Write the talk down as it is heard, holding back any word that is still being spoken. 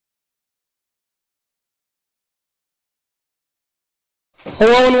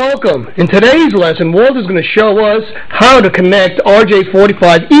Hello and welcome. In today's lesson, Walter's going to show us how to connect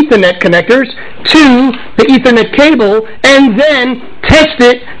RJ45 Ethernet connectors to the Ethernet cable and then test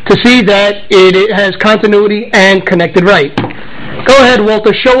it to see that it has continuity and connected right. Go ahead,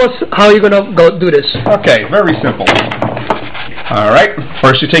 Walter. Show us how you're going to go do this. Okay, very simple. Alright,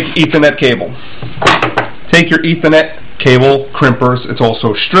 first you take your Ethernet cable. Take your Ethernet cable crimpers. It's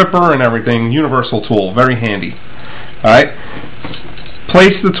also stripper and everything. Universal tool. Very handy. Alright.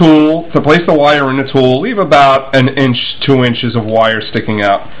 Place the wire in the tool, leave about 1 inch, 2 inches of wire sticking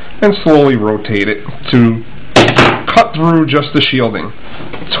out, and slowly rotate it to cut through just the shielding.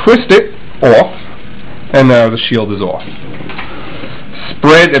 Twist it off, and now the shield is off.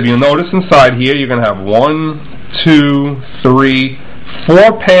 Spread, if you notice inside here, you're going to have 1, 2, 3,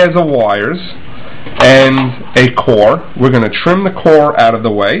 4 pairs of wires and a core. We're going to trim the core out of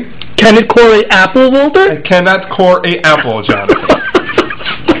the way. Can it core an apple, Walter? It cannot core an apple, Jonathan.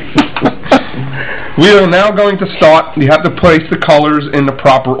 We are now going to start. You have to place the colors in the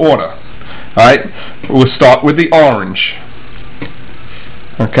proper order. Alright, we'll start with the orange.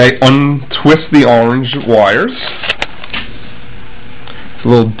 Okay, untwist the orange wires. It's a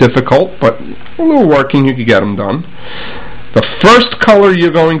little difficult, but a little working, you can get them done. The first color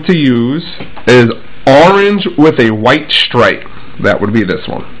you're going to use is orange with a white stripe. That would be this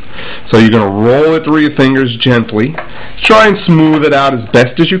one. So you're going to roll it through your fingers gently. Try and smooth it out as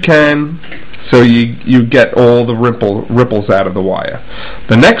best as you can so you get all the ripples out of the wire.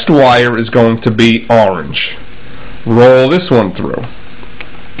 The next wire is going to be orange. Roll this one through.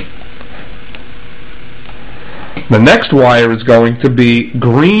 The next wire is going to be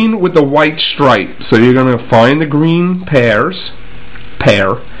green with the white stripe. So you're going to find the green pair.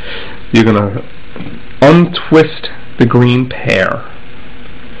 You're going to untwist the green pair.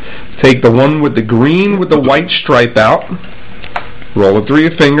 Take the one with the green with the white stripe out. Roll it through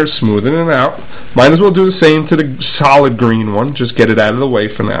your fingers, smoothing it out. Might as well do the same to the solid green one. Just get it out of the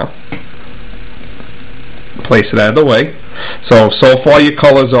way for now. Place it out of the way. So far your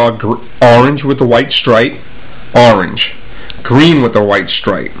colors are orange with the white stripe, orange. Green with the white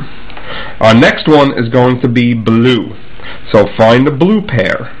stripe. Our next one is going to be blue. So find the blue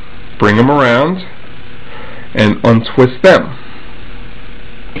pair. Bring them around and untwist them.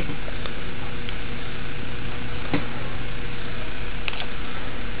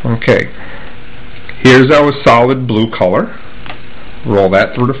 Okay, here's our solid blue color. Roll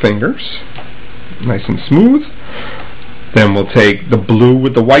that through the fingers, nice and smooth. Then we'll take the blue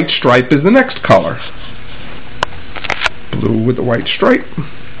with the white stripe as the next color. Blue with the white stripe.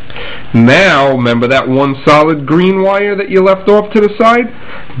 Now, remember that one solid green wire that you left off to the side?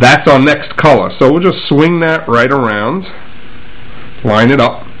 That's our next color. So we'll just swing that right around, line it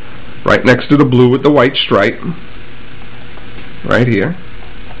up, right next to the blue with the white stripe, right here.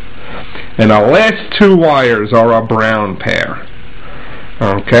 And our last two wires are our brown pair.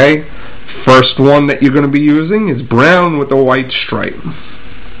 Okay, first one that you're going to be using is brown with the white stripe.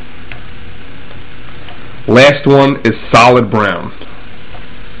 Last one is solid brown.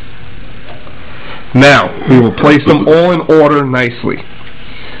 Now, we will place them all in order nicely.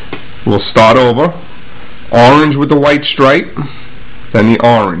 We'll start over. Orange with the white stripe, then the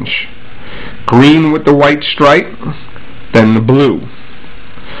orange. Green with the white stripe, then the blue.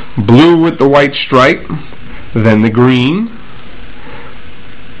 Blue with the white stripe, then the green.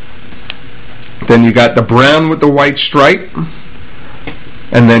 Then you got the brown with the white stripe,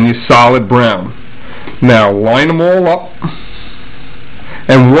 and then your solid brown. Now line them all up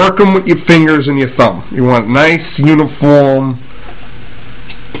and work them with your fingers and your thumb. You want nice uniform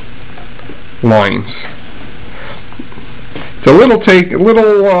lines. It's a little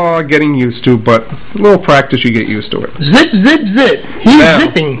getting used to, but a little practice you get used to it. Zip, zip, zip. He's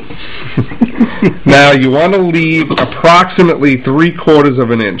zipping. Now you want to leave approximately 3/4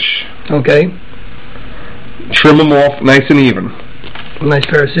 of an inch. Okay. Trim them off nice and even. Nice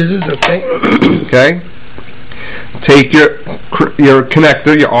pair of scissors. Okay. Okay. Take your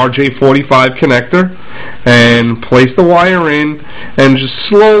connector, your RJ45 connector, and place the wire in and just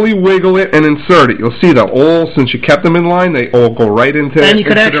slowly wiggle it and insert it. You'll see that all, since you kept them in line, they all go right into and you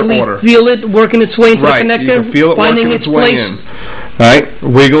could actually feel it working its way into the connector, you can feel it finding its way in. Right,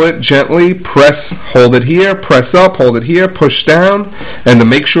 wiggle it gently, press, hold it here, press up, hold it here, push down, and to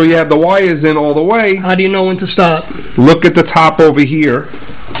make sure you have the wires in all the way. How do you know when to stop? Look at the top over here.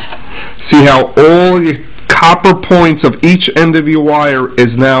 See how all your copper points of each end of your wire is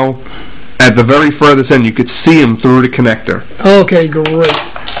now at the very furthest end. You could see them through the connector. Okay, great.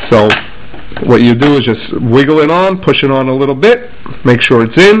 So what you do is just wiggle it on, push it on a little bit, make sure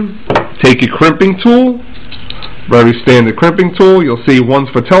it's in, take your crimping tool, very standard crimping tool. You'll see one's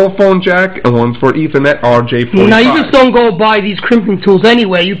for telephone jack and one's for Ethernet RJ45. Now you just don't go buy these crimping tools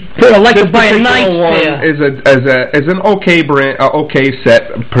anyway. You like to buy a nice pair. Is an okay brand, okay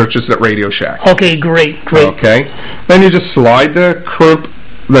set purchased at Radio Shack. Okay, great. Okay, then you just slide the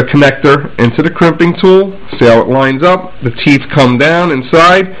connector into the crimping tool. See how it lines up? The teeth come down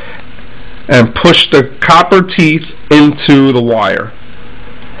inside, and push the copper teeth into the wire.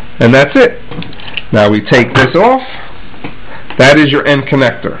 And that's it. Now we take this off. That is your end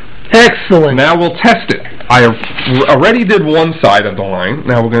connector. Excellent. Now we'll test it. I already did one side of the line.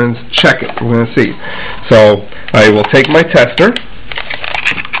 Now we're going to check it. We're going to see. So I will take my tester,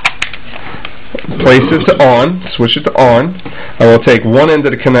 place it to on, switch it to on. I will take one end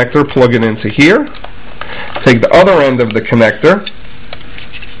of the connector, plug it into here. Take the other end of the connector,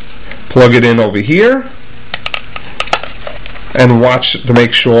 plug it in over here, and watch to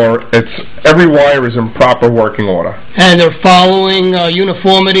make sure every wire is in proper working order. And they're following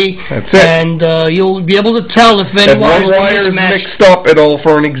uniformity. That's it. And you'll be able to tell if any one wire is mixed up,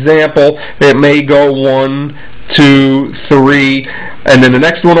 for an example, it may go 1, 2, 3, and then the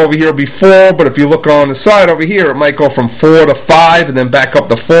next one over here will be 4, but if you look on the side over here, it might go from 4 to 5 and then back up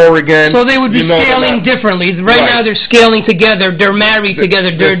to 4 again. So they would be scaling differently. Right now they're scaling together, they're married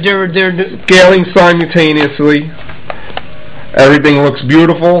together, they're scaling simultaneously. Everything looks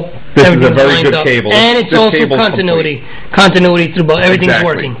beautiful. This is a very good cable. And it's also continuity. Continuity through both. Everything's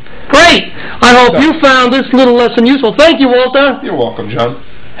working. Great! I hope you found this little lesson useful. Thank you, Walter. You're welcome, John.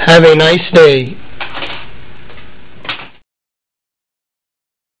 Have a nice day.